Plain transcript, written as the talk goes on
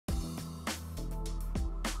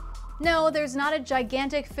No, there's not a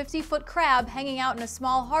gigantic 50-foot crab hanging out in a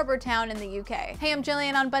small harbor town in the UK. Hey, I'm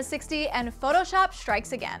Gillian on Buzz60, and Photoshop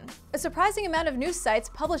strikes again. A surprising amount of news sites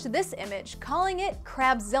published this image, calling it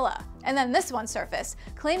Crabzilla. And then this one surfaced,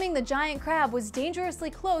 claiming the giant crab was dangerously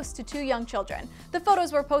close to 2 young children. The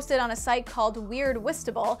photos were posted on a site called Weird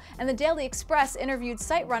Wistable, and the Daily Express interviewed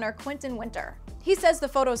site runner Quentin Winter. He says the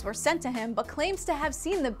photos were sent to him, but claims to have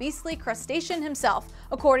seen the beastly crustacean himself.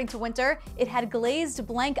 According to Winter, it had glazed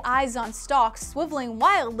blank eyes on stalks, swiveling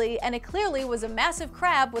wildly, and it clearly was a massive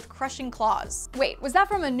crab with crushing claws. Wait, was that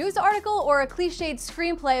from a news article or a cliched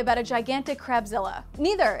screenplay about a gigantic Crabzilla?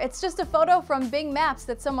 Neither, it's just a photo from Bing Maps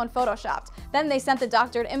that someone photoshopped. Then they sent the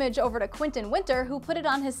doctored image over to Quentin Winter, who put it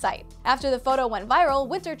on his site. After the photo went viral,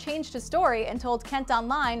 Winter changed his story and told Kent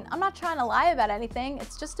Online, "I'm not trying to lie about anything,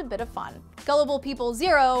 it's just a bit of fun." Gullible people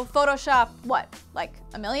 0, Photoshop, what, like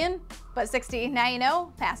a million? Buzz60, now you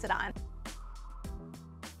know, pass it on.